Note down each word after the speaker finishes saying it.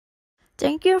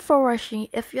Thank you for watching.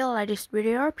 If you like this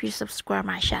video, please subscribe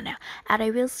my channel and I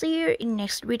will see you in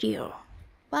next video.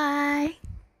 Bye.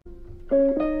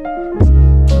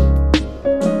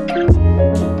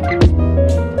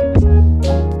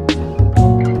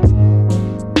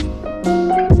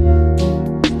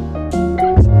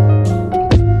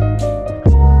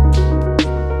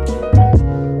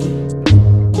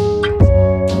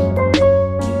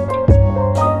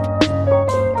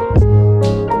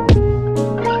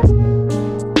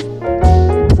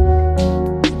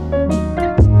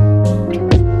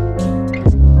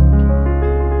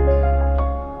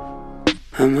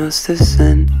 I must have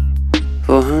sent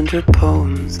 400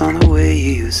 poems on the way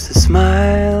you used to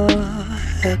smile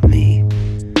at me.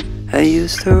 I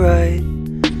used to write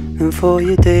them for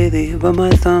you daily, but my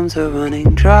thumbs are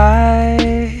running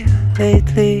dry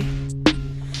lately.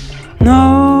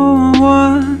 No one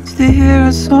wants to hear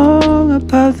a song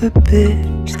about the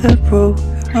bitch that broke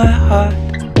my heart.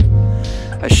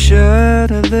 I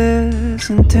should've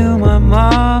listened to my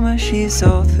mama, she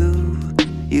saw through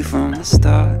you from the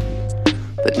start.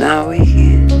 But now we're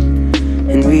here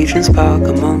in Regent's Park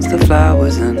amongst the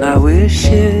flowers, and I wish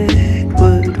it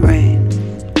would rain.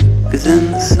 'Cause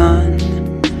in the sun,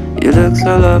 you look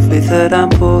so lovely that I'm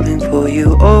pulling for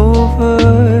you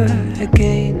over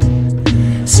again.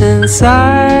 Since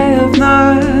I have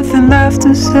nothing left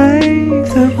to say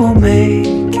that will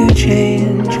make you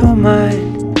change your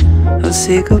mind, I'll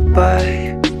say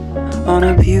goodbye on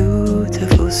a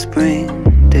beautiful spring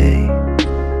day.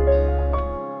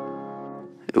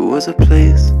 It was a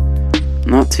place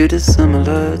not too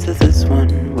dissimilar to this one,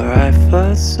 where I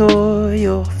first saw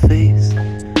your face.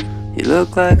 You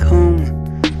look like home,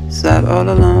 sat all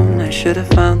alone. I should have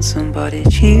found somebody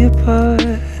cheaper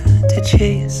to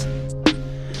chase.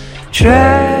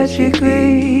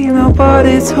 Tragically,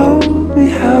 nobody told me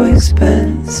how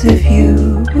expensive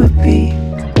you would be.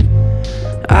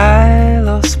 I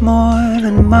lost more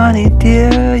than money,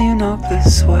 dear. You knocked the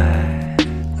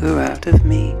swagger out of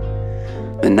me.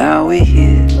 But now we're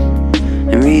here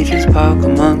in Regent's Park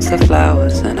amongst the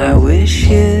flowers, and I wish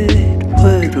it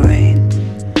would rain.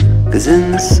 'Cause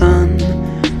in the sun,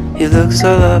 you look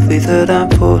so lovely that I'm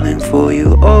falling for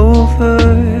you over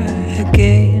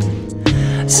again.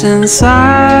 Since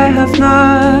I have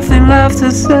nothing left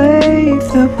to say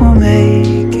that will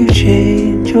make you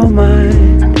change your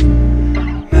mind,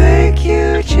 make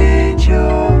you change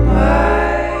your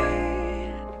mind,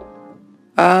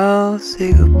 I'll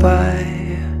say goodbye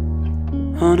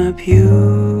on a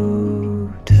beautiful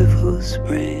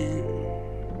spring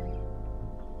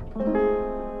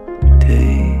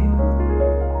day.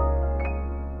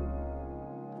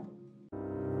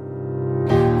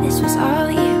 This was all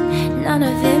you, none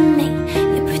of it me.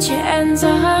 You put your hands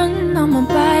on my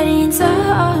body and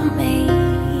told me.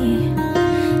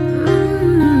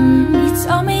 You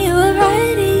told me you were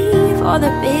ready for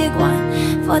the big one,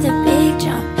 for the big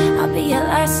jump. I'll be your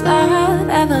last love,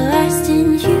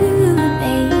 everlasting you and me.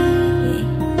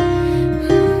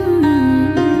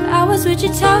 Was what you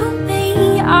told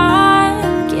me.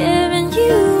 I'm giving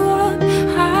you up,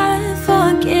 I've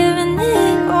forgiven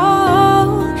it all.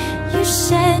 You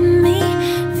set me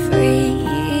free.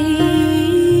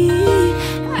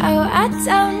 Oh, I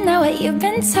don't know what you've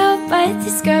been told, but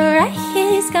this girl right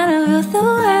here is gonna rule the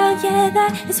world. Yeah,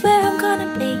 that is where I'm gonna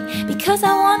be, because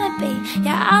I wanna be.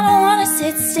 Yeah, I don't wanna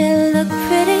sit still, look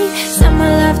pretty. Send my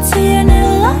love to your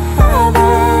new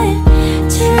lover,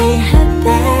 treat her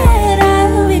better.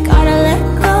 We gotta let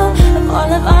go of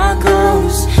all of our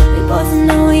goals. We both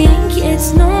know we ain't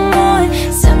kids no more.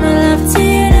 Send my love to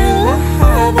your new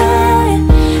lover,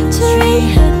 treat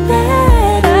her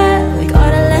better. We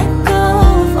gotta let go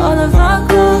of all of our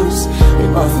goals. We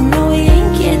both know we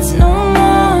ain't kids no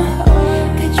more.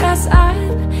 Could dress up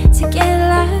to get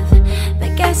love,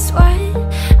 but guess what?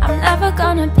 I'm never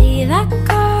gonna be that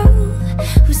girl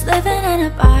who's living in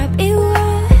a Barbie world.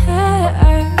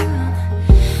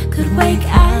 Could wake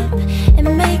up and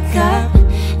make up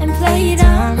and play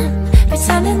dumb,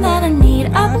 pretending that I need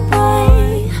a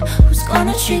boy who's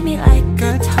gonna treat me like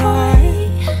a toy.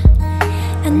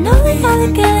 I know that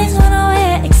other girls wanna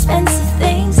wear expensive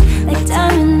things like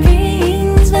diamond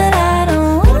rings, but I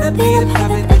don't wanna be the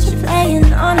puppet that you're playing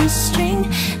on a string.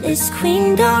 This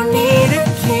queen don't need a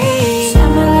king.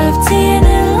 Send my love to your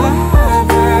new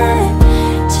lover,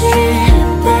 treat her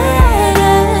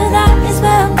better. That is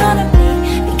where I'm gonna be,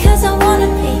 because I wanna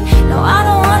be. No, I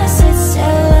don't wanna sit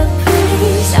still, look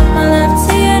pretty. Send my love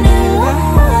to your new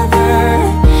lover,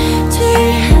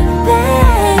 treat her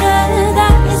better.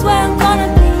 That is where I'm gonna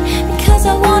be, because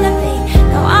I wanna be.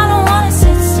 No, I don't wanna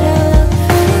sit still, look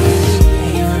pretty.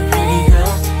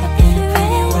 If it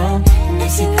rains,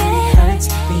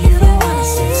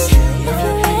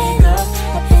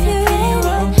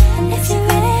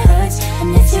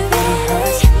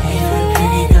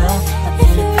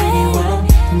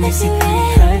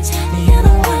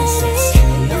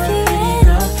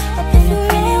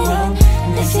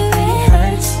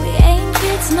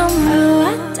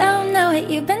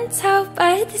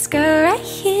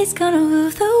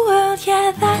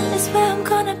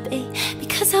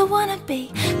 be.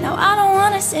 No, I don't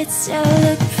wanna sit still,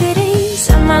 look pretty.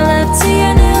 Send my love to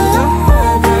your new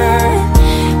lover,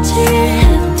 to your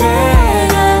hip dad.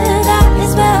 That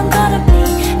is where I'm gonna be,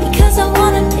 because I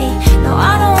wanna be. No,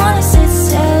 I don't wanna sit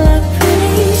still, look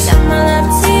pretty. Send my love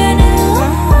to your new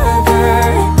lover,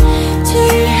 to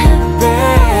your hip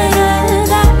dad.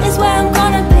 That is where I'm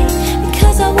gonna be,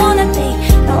 because I wanna be.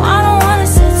 No, I don't wanna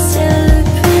sit still, look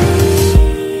pretty.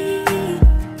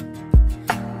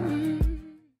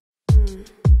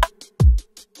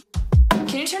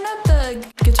 Can you turn up the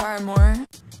guitar more?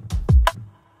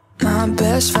 My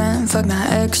best friend fucked my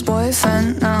ex-boyfriend.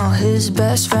 Now his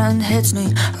best friend hits me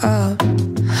up.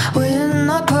 We're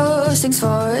not postings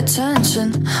for attention.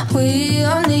 We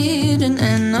all need an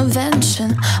intervention.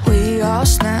 We all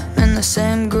snap in the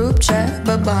same group chat,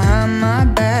 but behind my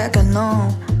back I know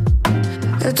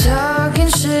they're talking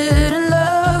shit and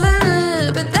loving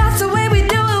it, but that's the way we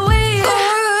do it. We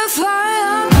glorify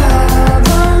our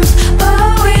problems, but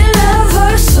we never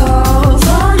solve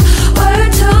them. We're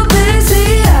too busy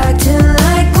acting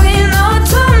like we know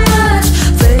too much,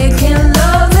 faking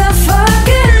love and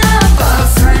fucking up our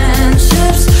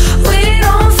friendships. We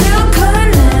don't feel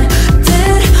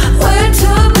connected. We're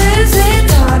too busy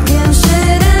talking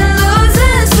shit and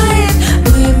losing sleep.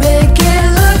 We make it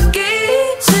look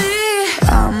easy.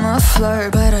 I'm a flirt,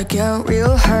 but I get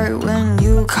real hurt when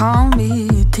you call me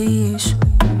a tease.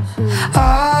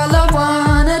 All I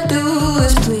wanna do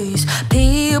is please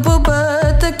people,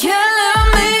 but they're killing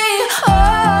me.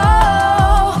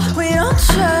 Oh, we don't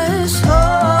trust,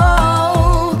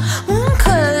 oh,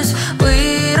 'cause we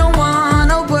don't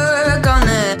wanna work on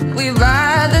it. We'd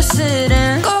rather sit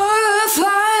and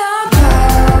glorify our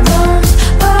problems,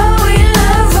 but we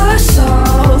never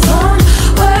solve them.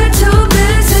 We're too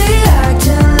busy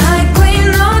acting like we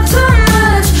know too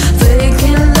much,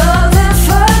 faking love and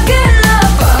fucking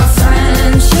up our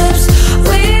friendships.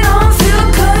 We don't feel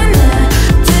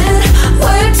connected.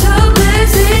 We're too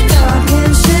busy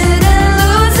talking shit and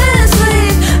losing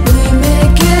sleep. We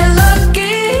make it look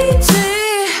easy.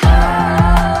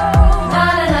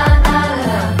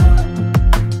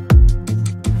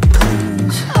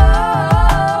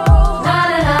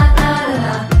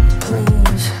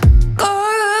 Please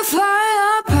glorify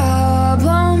our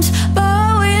problems, but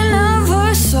we never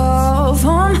solve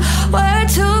them. We're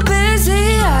too busy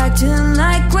acting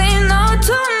like we know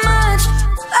too much,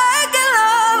 like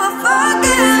love,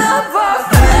 fucking up our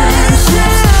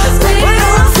friendships. We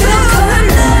don't feel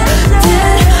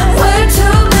connected. We're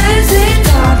too busy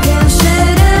talking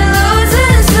shit and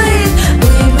losing sleep.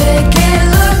 We make it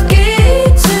look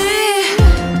easy.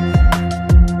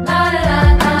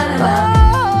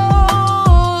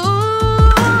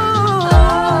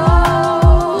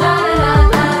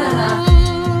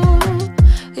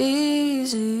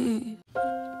 Easy.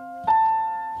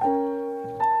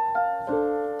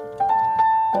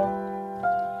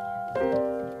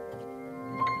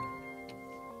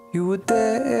 You were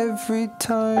there every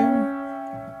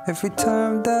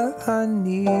time that I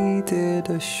needed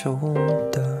a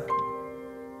shoulder.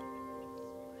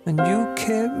 And you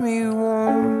kept me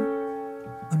warm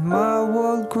when my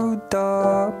world grew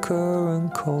darker and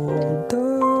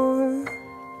colder.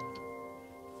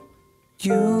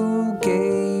 You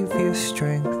gave your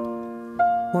strength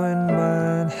when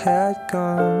mine had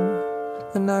gone,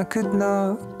 and I could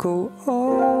not go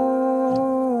on.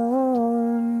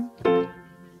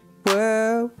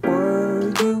 Where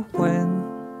were you when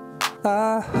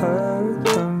I hurt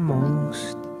the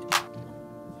most?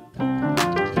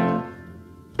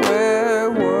 Where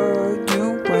were you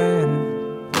when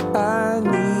I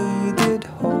needed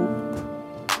hope?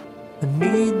 I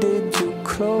needed you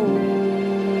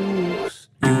close.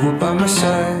 You were by my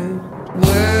side.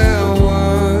 Where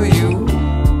were you?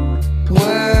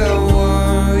 Where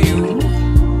were you?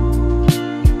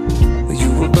 You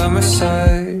were by my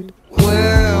side.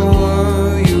 Where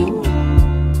were you?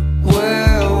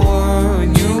 Where were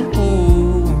you?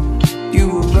 You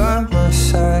were by my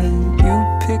side. You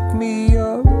picked me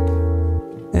up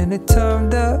anytime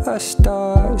that I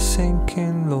start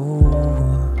sinking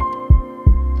lower.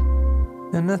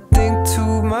 And I think to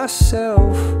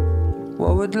myself,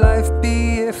 what would life be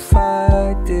if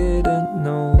I didn't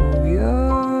know ya?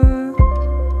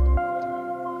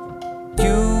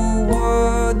 You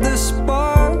were the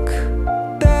spark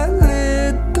that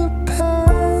lit the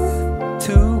path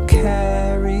to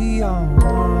carry on.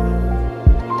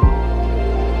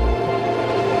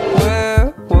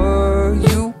 Where were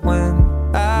you when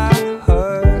I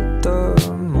hurt the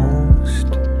most?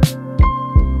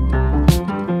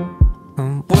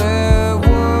 And where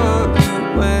were you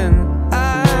when I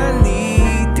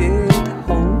needed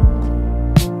hope?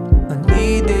 I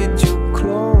needed you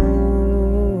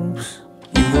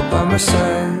my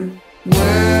side.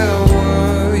 Where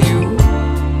were you?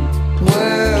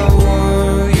 Where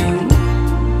were you?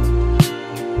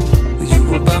 You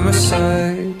were by my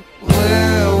side.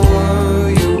 Where were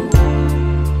you?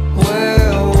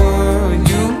 Where were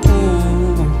you?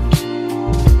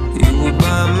 You were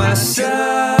by my side.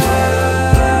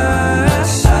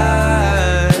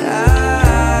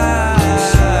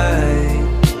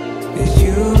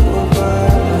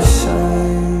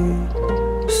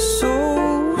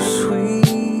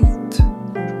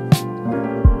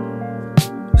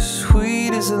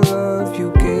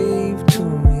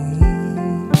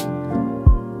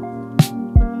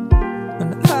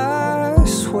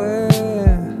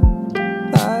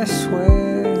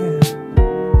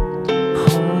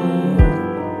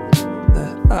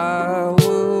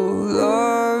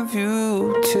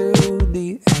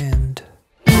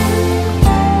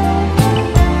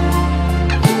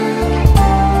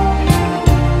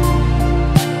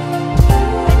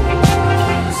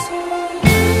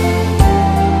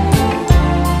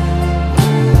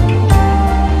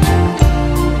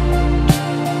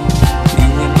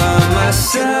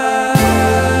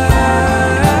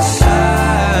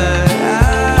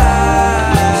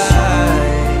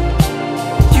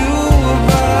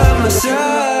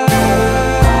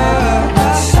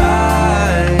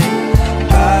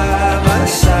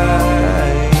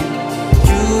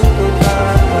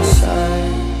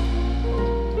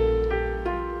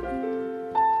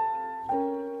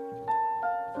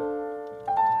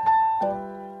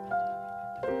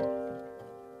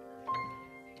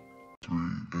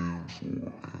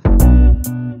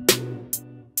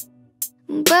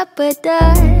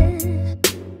 Ba-ba-da,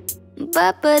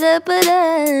 ba-ba-da-ba-da.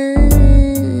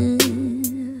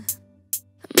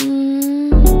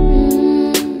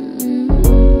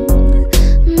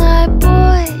 My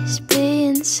boy's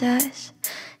being sus.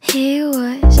 He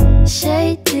was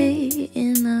shady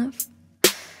enough,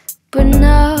 but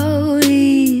now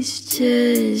he's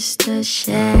just a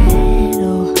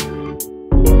shadow.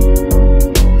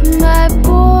 My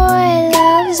boy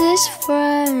loves his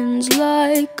friends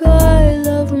like I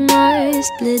love my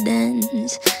split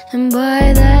ends, and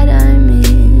by that I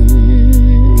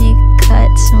mean he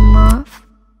cuts them off.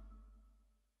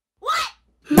 What?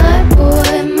 My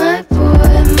boy, my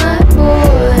boy, my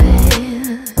boy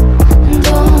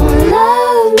don't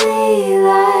love me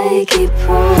like he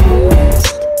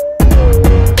promised.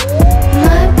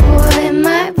 My boy,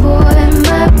 my boy,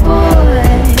 my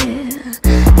boy,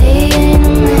 he ain't a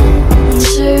man,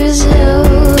 sure as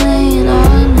hell ain't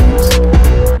honest.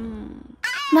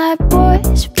 My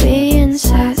boy's being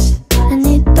sus, and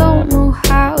he don't know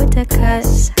how to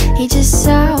cuss. He just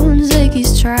sounds like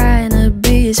he's trying to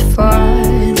be his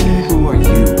father. Who are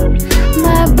you?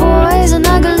 My boy's an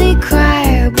ugly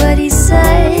crier, but he's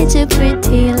such a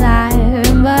pretty liar,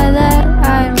 and by that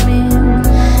I mean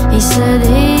he said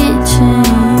he'd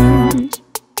change.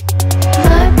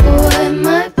 My boy,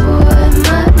 my boy,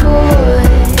 my boy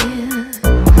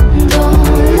don't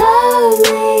love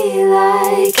me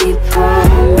like he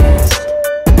promised.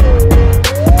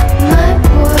 My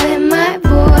boy, my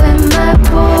boy, my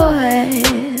boy,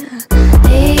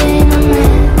 he ain't a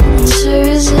man, sure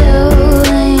as hell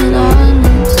ain't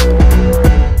honest.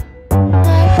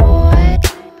 My boy,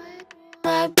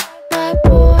 my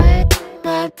boy,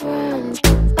 my boy,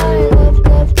 I love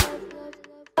my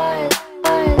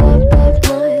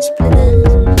split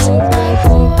ends. My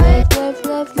boy,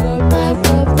 love,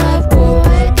 my boy,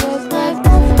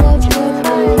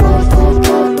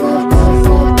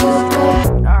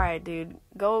 Alright, dude,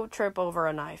 go trip over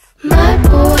a knife. my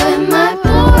boy, my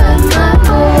boy, my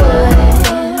boy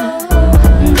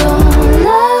don't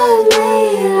love me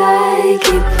like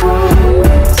he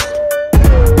promised.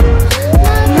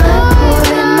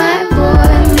 My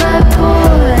boy, my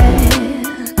boy,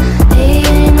 he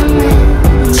ain't a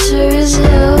man, sure as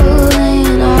hell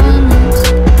ain't honest.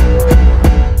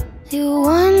 You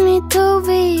want me to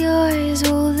be yours,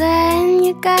 well then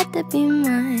you got to be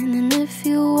mine. And if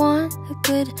you want a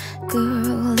good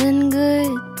girl, then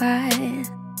goodbye.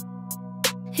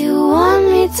 You want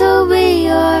me to be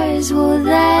yours, well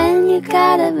then you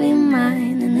gotta be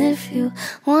mine. And if you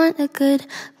want a good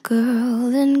girl,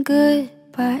 then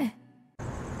goodbye.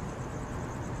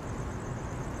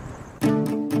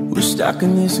 We're stuck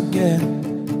in this again.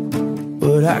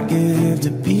 What I give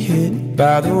to be hit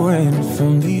by the wind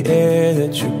from the air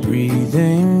that you're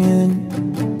breathing in.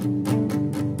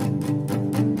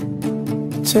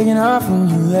 Taking off when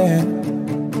you land.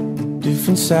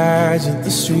 Different sides of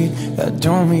the street that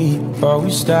don't meet, but we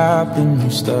stop and we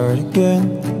start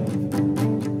again.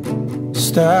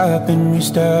 Stop and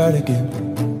restart again.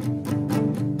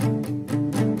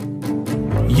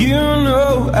 You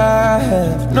know I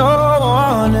have no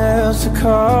one else to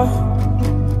call,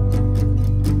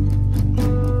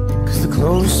 'cause the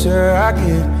closer I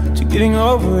get to getting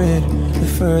over it, the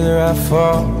further I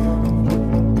fall.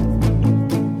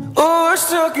 Oh, we're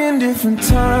stuck in different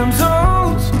time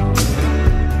zones.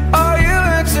 Are you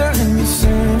answering the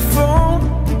same phone?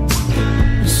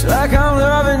 It's like I'm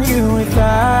loving you with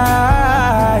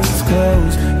eyes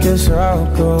closed. Guess I'll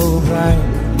go blind.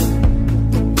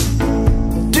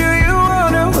 Do you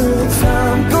wonder where the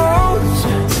time goes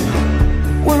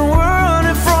when we're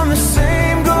running from the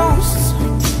same ghosts?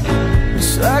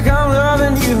 It's like I'm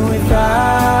loving you with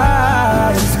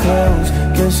eyes closed.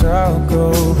 Guess I'll go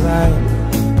blind.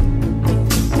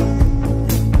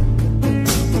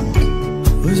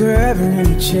 Was there ever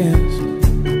any chance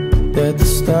that the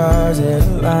stars had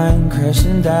aligned, crashed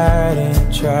and died, and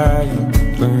try and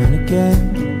burn again?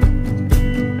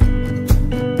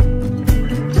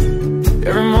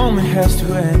 Every moment has to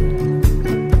end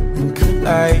and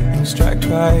collide and strike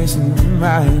twice and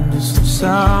remind us of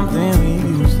something we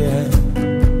used to have.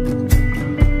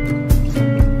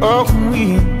 Oh, can we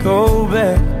go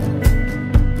back?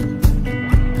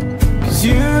 'Cause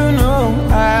you know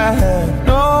I have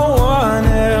no one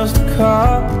else to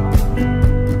call,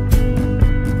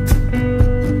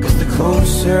 'cause the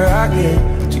closer I get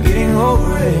to getting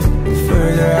over it, the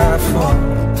further I fall.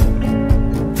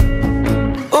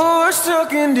 Oh, we're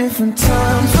stuck in different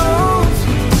time zones.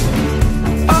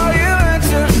 Are you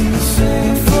answering the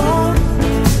same phone?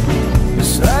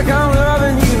 It's like I'm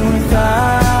loving you with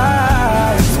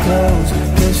eyes closed.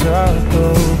 Guess I'll go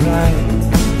blind.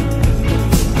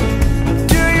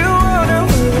 Do you wonder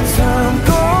where the time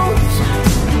goes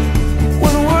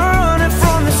when we're running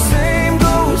from the same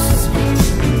ghosts?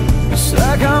 It's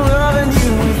like I'm loving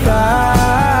you with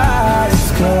eyes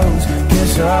closed.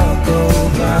 Guess I'll go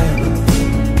blind.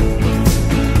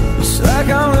 It's like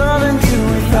I'm loving you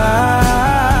with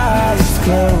eyes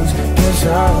closed. Guess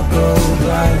I'll go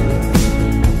blind.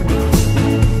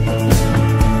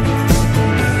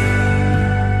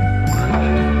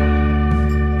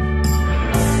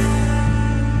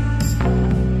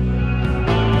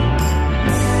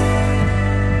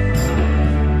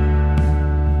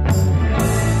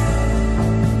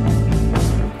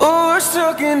 Oh, we're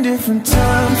stuck in different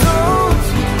time zones.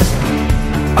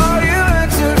 Are you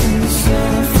answering the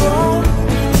same phone?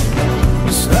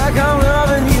 It's like I'm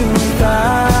loving you with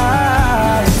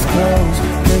eyes closed.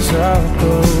 Guess I'll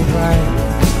go blind.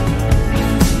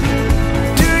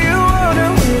 Do you wonder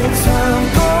where the time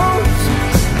goes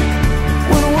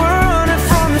when we're running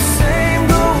from the same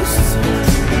ghosts?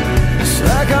 It's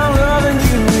like I'm loving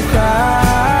you with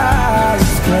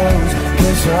eyes closed.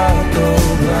 Guess I'll go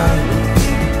blind.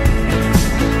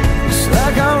 It's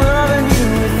like I'm loving you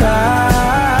with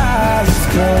eyes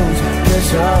closed. Guess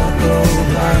I'll go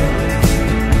blind.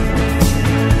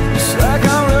 It's like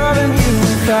I'm loving you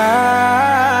with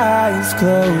eyes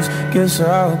closed. Guess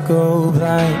I'll go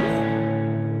blind.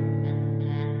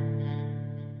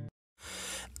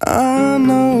 I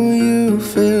know you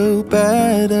feel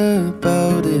bad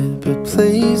about it, but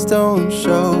please don't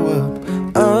show up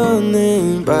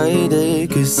uninvited,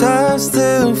 'cause I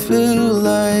still feel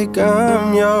like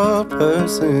I'm your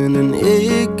person, and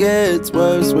it gets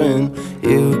worse when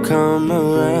you come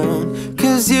around.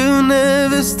 'Cause you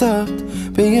never stopped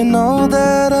being all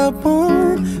that I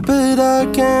want, but I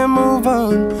can't move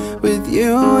on with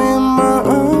you in my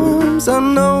arms. I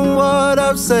know what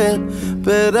I've said,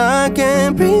 but I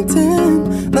can't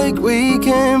pretend like we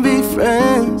can't be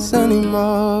friends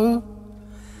anymore.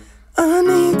 I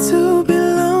need to be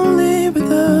lonely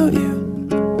without you.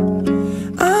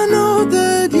 I know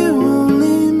that you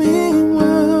only mean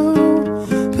well,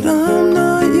 but I'm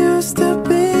not used to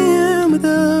being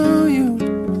without you.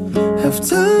 Have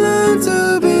to learn to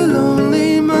be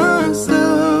lonely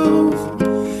myself,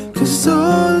 'cause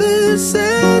all is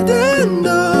said and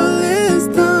all is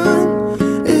done.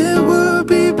 It would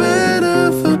be better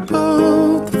for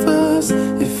both of us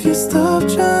if you stop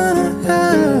trying to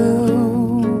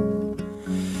help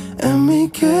and we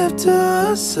kept to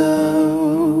ourselves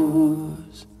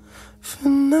for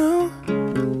now.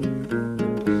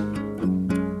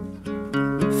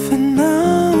 For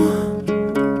now,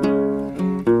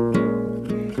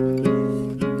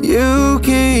 you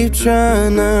keep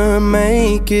trying to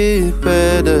make it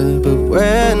better, but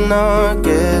we're not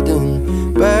getting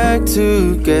back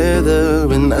together.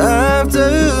 And after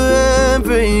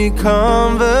every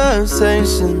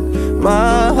conversation,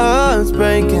 my heart's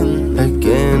breaking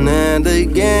again and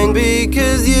again,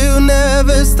 because you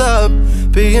never stop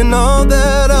being all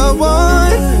that I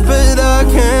want. But I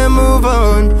can't move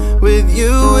on with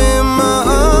you in my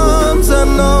arms. I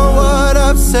know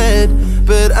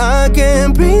but I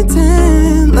can't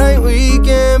pretend like we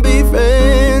can't be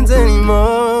friends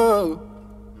anymore.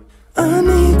 I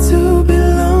need to be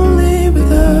lonely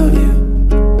without you.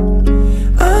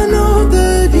 I know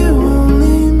that you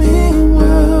only mean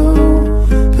well,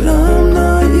 but I'm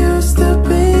not used to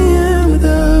being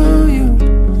without you.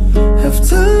 Have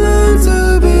to learn to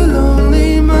be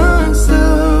lonely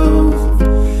myself,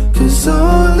 'cause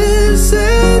all is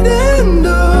said and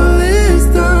all is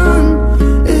done.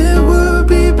 It would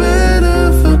be better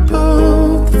for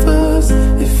both of us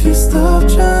if you stopped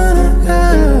trying to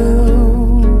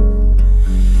help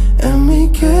and we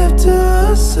kept to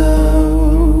ourselves.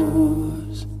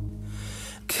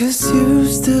 'Cause you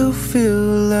still feel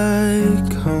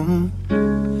like home.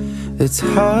 It's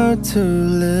hard to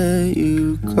let you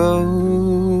go,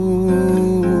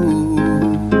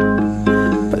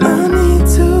 but I need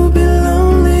to be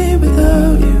lonely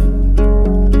without you.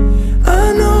 I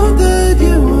know that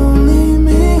you only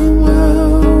mean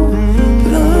well,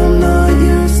 but I'm not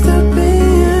used to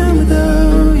being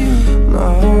without you.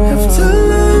 Have to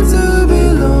learn to be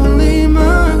lonely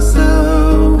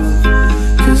myself,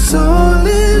 'cause all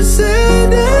is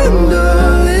said and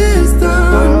all is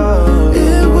done.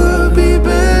 It would be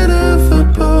better for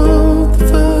both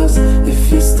of us if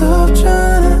you stopped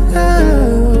trying to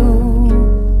help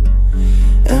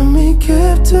and we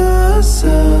kept to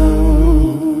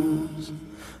ourselves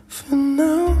for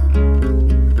now.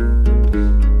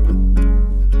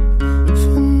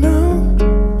 For now.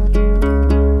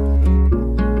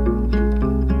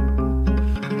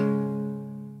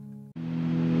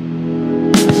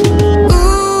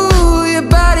 Ooh, your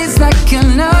body's like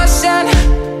an ocean.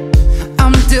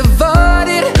 I'm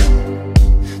devoted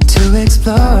to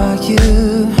explore you.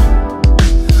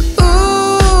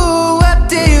 Ooh, what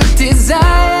do you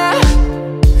desire?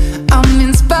 I'm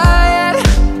inspired.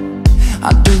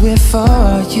 I'll do it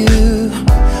for you.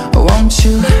 Won't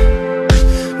you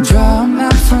draw a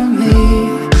map for me,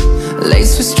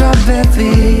 laced with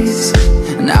strawberries,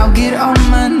 and I'll get on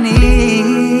my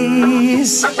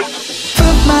knees.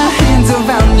 Put my hands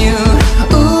around you.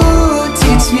 Ooh,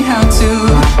 teach me how to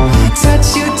touch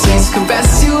you, taste,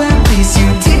 caress you, and please you.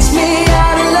 Teach me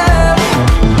how to love.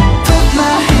 Put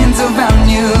my hands around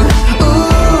you.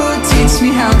 Ooh, teach me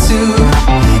how to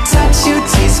touch you,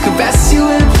 taste, caress you,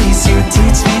 and please you.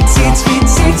 Teach me, teach me,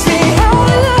 teach me how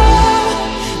to love.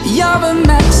 Your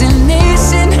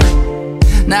imagination,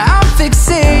 now I'm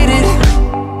fixated,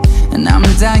 and I'm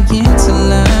dying to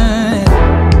learn.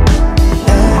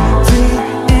 Every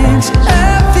inch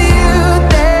of you,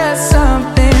 there's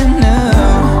something new.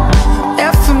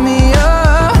 F for me,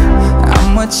 oh, I'm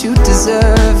what you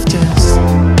deserve. Just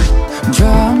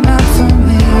draw a map for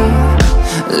me,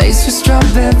 laced with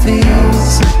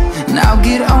strawberries, and I'll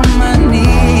get on my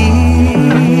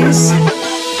knees.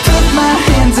 Put my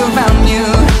hands around you.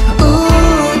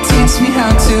 Ooh, teach me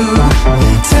how to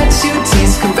touch you,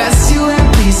 tease, caress you, and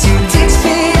please you. Teach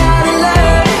me how to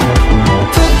love.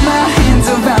 Put my hands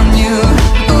around you.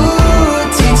 Ooh,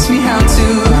 teach me how to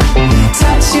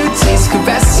touch you, tease,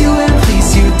 caress you, and please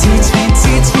you. Teach me,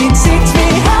 teach me, teach me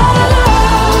how to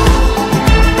love.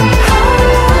 How to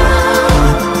love.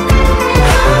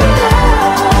 How to love.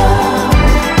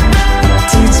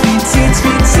 Teach me, teach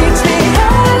me, teach me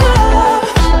how to love.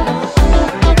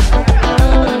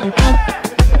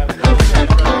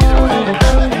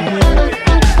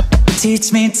 Teach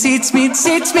me, teach me,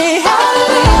 teach me how to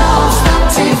love. Stop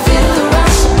till you feel the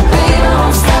rush. Baby,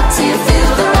 don't stop till you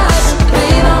feel the rush.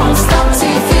 Baby, don't stop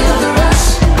till you feel the rush.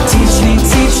 Teach me,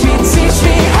 teach me, teach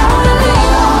me how to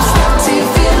love. Stop till you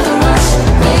feel the rush.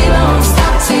 Baby, don't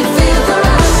stop till you feel the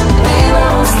rush. Baby,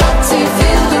 don't stop till you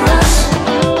feel the rush.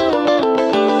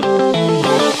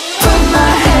 Put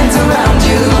my hands around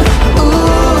you.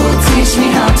 Ooh, teach me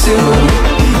how to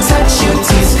touch you,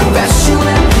 tease, caress you,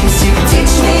 and please you.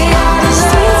 Teach me how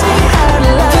to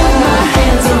love. Put my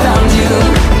hands around you.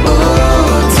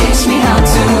 Ooh, teach me how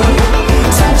to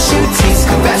touch you, tease,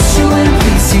 caress you, and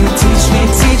please you. Teach me,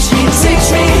 teach me, teach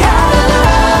me how to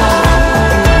love.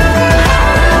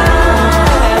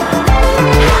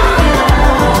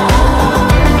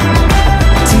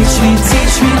 Teach me,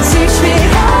 teach me, teach me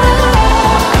how to love.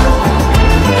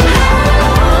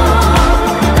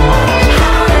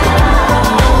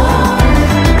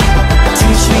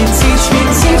 Teach me, teach me,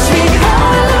 teach me how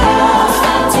to love.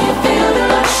 Stop till you feel the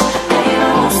rush. Baby,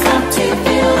 don't stop till you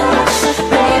feel the rush.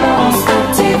 Baby, don't stop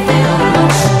till you feel the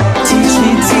rush. Teach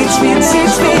me, teach me,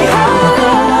 teach me how to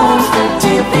love. Stop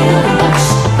till you feel the rush.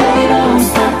 Baby, don't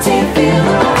stop till you feel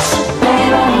the rush. Baby,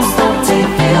 don't stop till you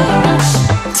feel the rush.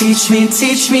 Teach me,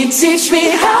 teach me, teach me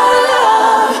how to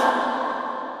love.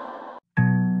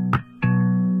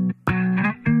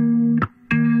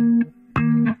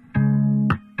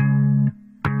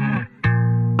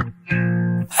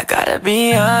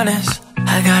 be honest,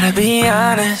 I gotta be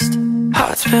honest.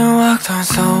 Heart's been walked on,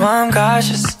 so I'm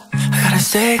cautious. I gotta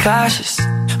stay cautious.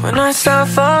 When I start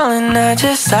falling, I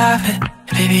just stop it.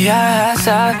 Baby, I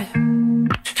stop it.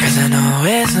 Cause I know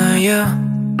it's not you,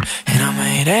 and I'm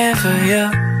waiting for you.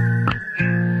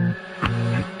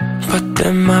 But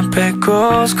then my bed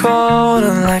grows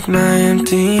colder, like my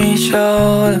empty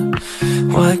shoulder.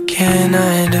 What can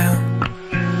I do?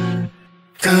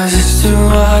 Cause it's too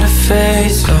hard to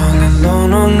face, all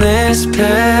alone on this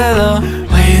pillow,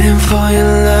 waiting for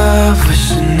your love,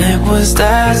 wishing it was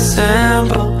that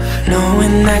simple.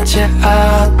 Knowing that you're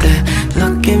out there,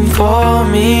 looking for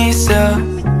me still.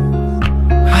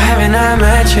 Why haven't I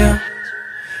met you?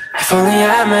 If only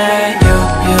I met you,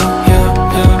 you.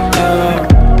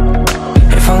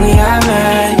 If only I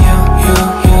met you,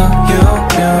 you.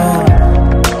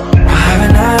 Why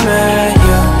haven't I met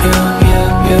you,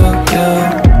 you.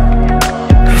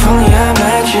 If only I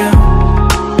met you,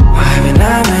 why haven't I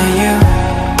met you?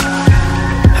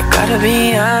 I gotta be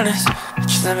honest,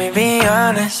 just let me be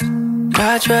honest.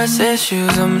 Got trust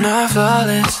issues, I'm not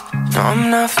flawless. No, I'm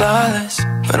not flawless,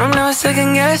 but I'm never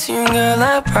second guessing you, girl,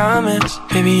 I promise.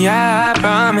 Baby, I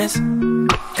promise.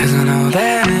 Cause I know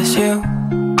that it's you,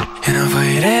 and I've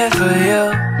waited for you.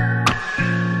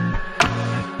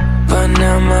 But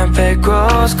now my bed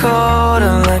grows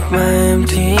colder, like my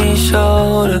empty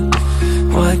shoulder.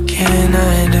 What can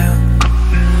I do?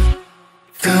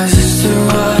 Cause it's too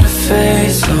hard to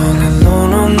face, all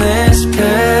alone on this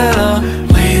pillow,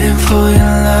 waiting for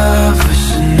your love,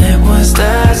 wishing it was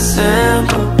that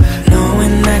simple.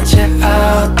 Knowing that you're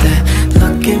out there,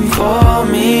 looking for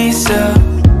me still.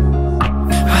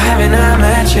 Why haven't I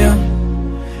met you?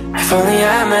 If only I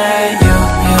met you,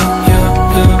 you.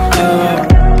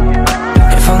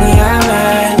 If only I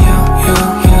met you, you.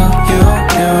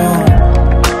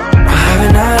 Why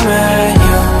haven't I met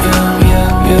you,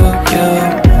 you.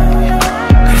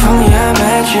 If only I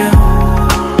met you,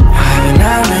 why haven't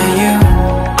I met you?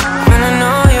 When I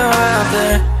know you're out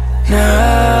there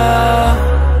now,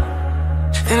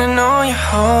 and I know you're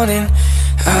holding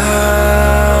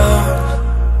out,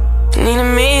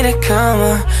 needing me to come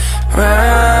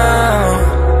around,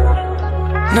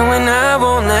 knowing I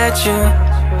won't let you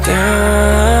down,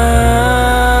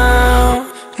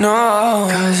 no.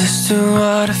 Cause it's too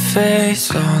hard to face,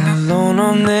 all alone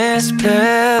on this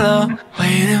pillow,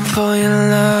 waiting for your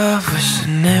love,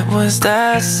 wishing it was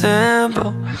that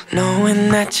simple. Knowing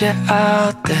that you're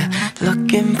out there,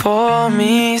 looking for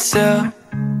me still.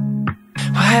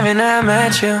 Why haven't I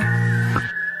met you?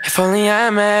 If only I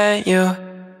met you.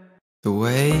 The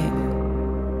weight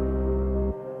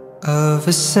of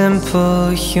a simple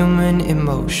human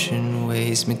emotion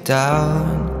weighs me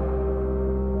down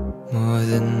more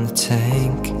than the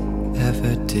tank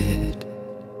ever did.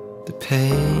 The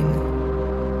pain,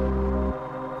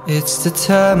 it's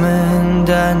determined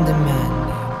and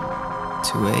demanding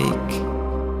to ache,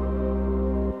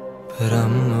 but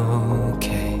I'm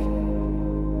okay.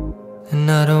 And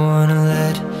I don't wanna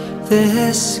let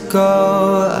this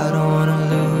go, I don't wanna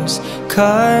lose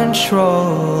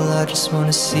control. I just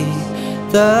wanna see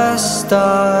the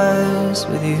stars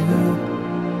with you.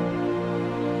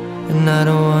 And I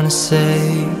don't wanna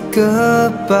say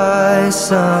goodbye,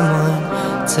 someone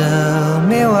tell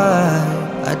me why.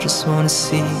 I just wanna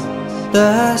see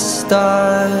the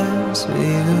stars with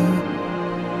you.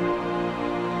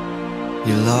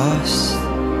 You're lost,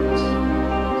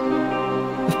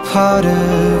 a part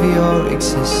of your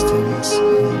existence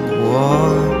in the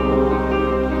war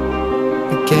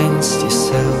against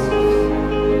yourself.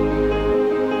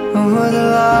 Oh, the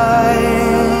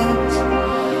lights,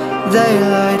 they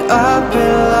light up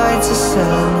in lights of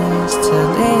sadness,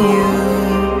 telling you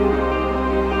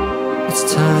it's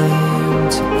time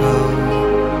to go.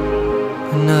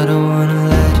 And I don't wanna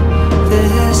let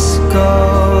this go,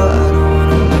 I don't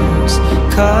wanna lose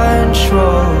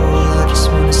control. I just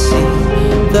wanna see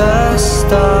the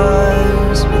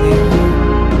stars with you.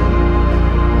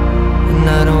 And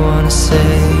I don't wanna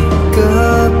say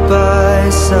goodbye,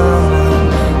 someone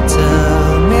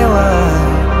tell me why.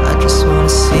 I just wanna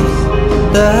see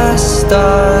the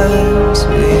stars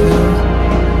with you.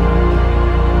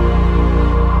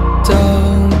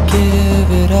 Don't give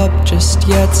it up just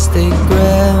yet, stay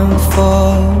grand for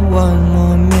one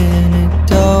more minute.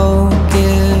 Don't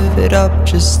give it up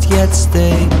just yet,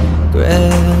 stay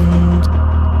grand.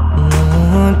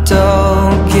 No,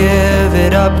 don't give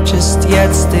it up just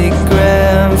yet, stay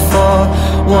grand for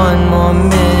one more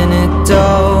minute.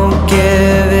 Don't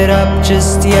give it up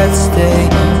just yet, stay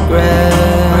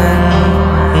grand.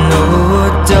 No,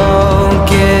 don't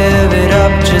give it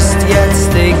up just yet,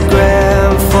 stay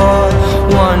grand for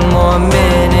one more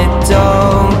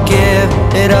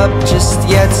up just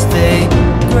yesterday.